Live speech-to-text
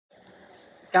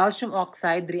calcium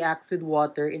oxide reacts with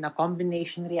water in a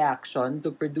combination reaction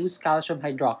to produce calcium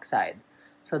hydroxide.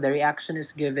 So the reaction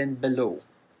is given below.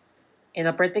 In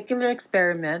a particular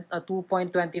experiment, a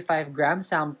 2.25 gram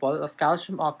sample of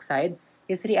calcium oxide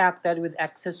is reacted with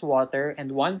excess water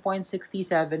and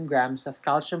 1.67 grams of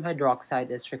calcium hydroxide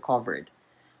is recovered.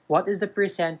 What is the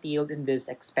percent yield in this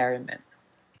experiment?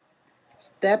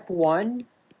 Step 1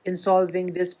 in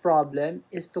solving this problem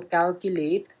is to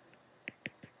calculate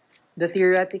the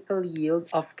theoretical yield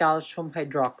of calcium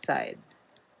hydroxide.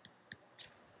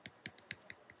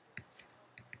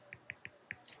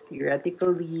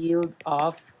 Theoretical yield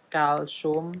of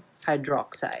calcium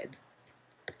hydroxide.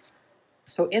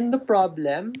 So in the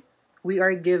problem, we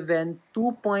are given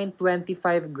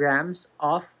 2.25 grams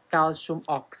of calcium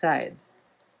oxide.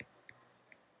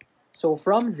 So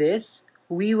from this,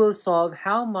 we will solve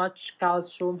how much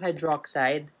calcium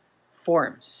hydroxide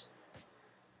forms.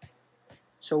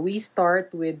 So we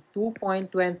start with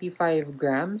 2.25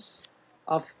 grams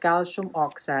of calcium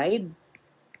oxide.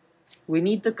 We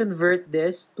need to convert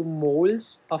this to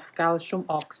moles of calcium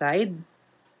oxide.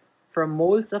 From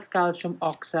moles of calcium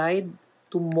oxide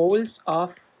to moles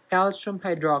of calcium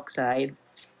hydroxide,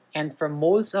 and from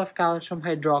moles of calcium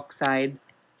hydroxide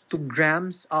to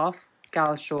grams of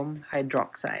calcium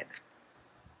hydroxide.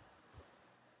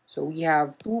 So we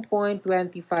have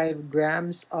 2.25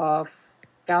 grams of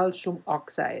calcium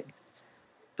oxide.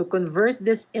 To convert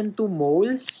this into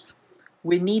moles,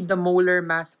 we need the molar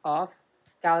mass of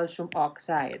calcium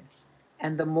oxide.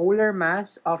 And the molar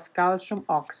mass of calcium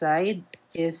oxide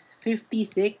is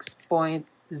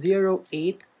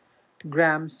 56.08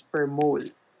 grams per mole.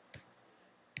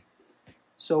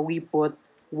 So we put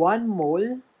 1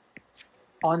 mole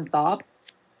on top,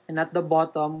 and at the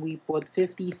bottom we put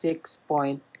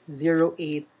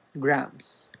 56.08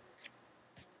 grams.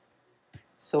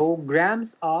 So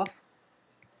grams of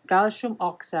calcium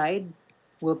oxide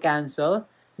will cancel.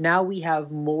 Now we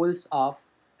have moles of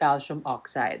calcium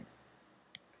oxide.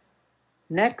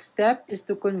 Next step is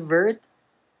to convert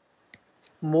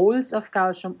moles of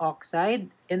calcium oxide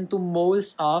into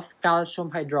moles of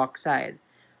calcium hydroxide.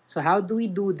 So how do we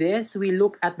do this? We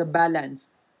look at the balanced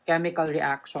chemical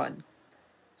reaction.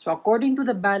 So according to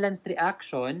the balanced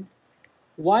reaction,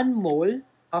 1 mole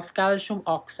of calcium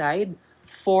oxide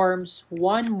forms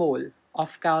 1 mole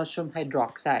of calcium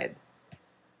hydroxide.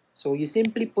 So you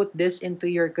simply put this into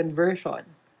your conversion.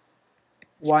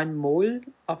 1 mole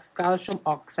of calcium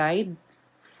oxide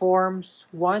forms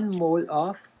 1 mole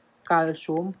of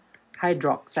calcium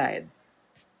hydroxide.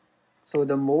 So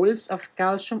the moles of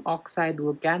calcium oxide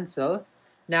will cancel.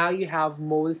 Now you have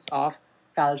moles of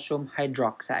calcium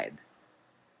hydroxide.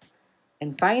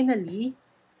 And finally,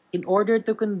 in order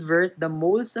to convert the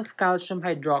moles of calcium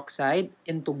hydroxide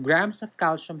into grams of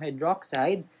calcium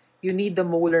hydroxide, you need the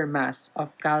molar mass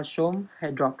of calcium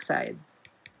hydroxide.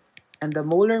 And the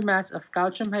molar mass of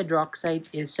calcium hydroxide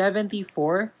is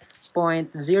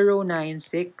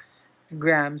 74.096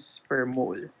 grams per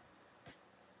mole.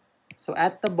 So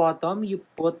at the bottom, you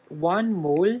put 1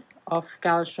 mole of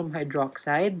calcium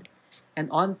hydroxide, and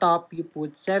on top, you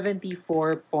put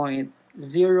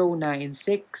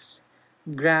 74.096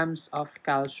 grams of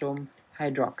calcium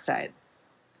hydroxide.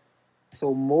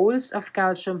 So moles of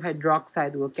calcium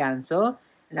hydroxide will cancel,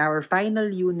 and our final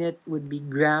unit would be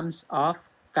grams of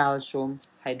calcium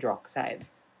hydroxide.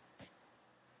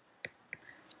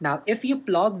 Now, if you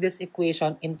plug this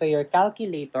equation into your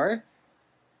calculator,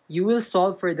 you will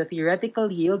solve for the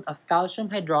theoretical yield of calcium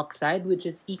hydroxide, which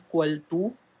is equal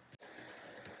to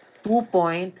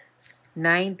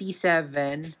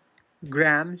 2.97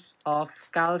 grams of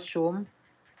calcium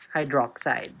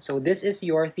hydroxide. So this is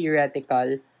your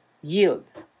theoretical yield.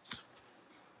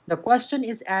 The question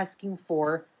is asking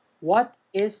for what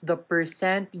is the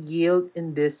percent yield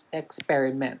in this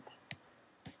experiment.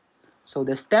 So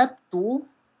the step 2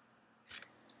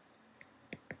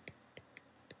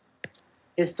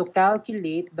 is to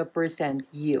calculate the percent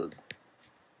yield.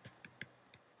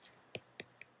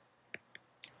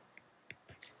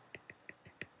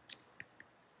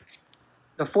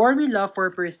 The formula for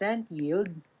percent yield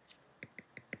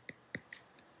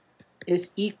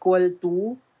is equal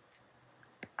to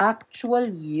actual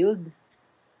yield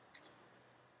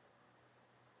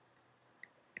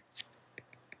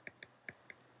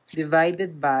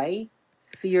divided by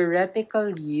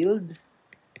theoretical yield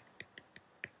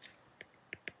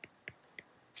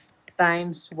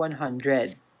times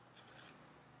 100.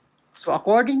 So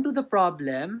according to the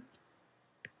problem,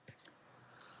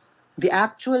 the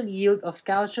actual yield of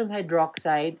calcium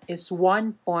hydroxide is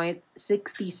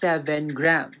 1.67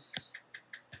 grams.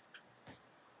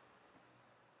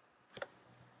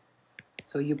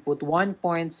 So you put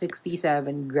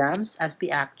 1.67 grams as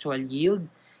the actual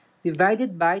yield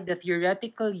divided by the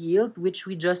theoretical yield which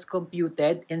we just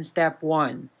computed in step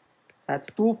 1.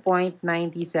 That's 2.97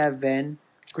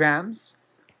 grams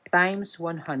times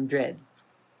 100.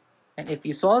 And if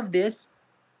you solve this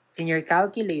in your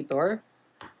calculator,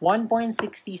 1.67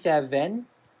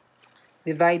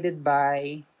 divided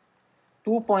by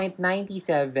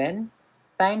 2.97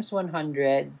 times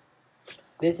 100,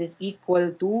 this is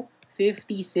equal to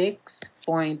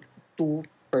 56.2%.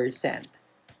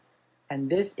 And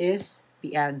this is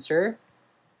the answer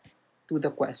to the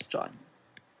question.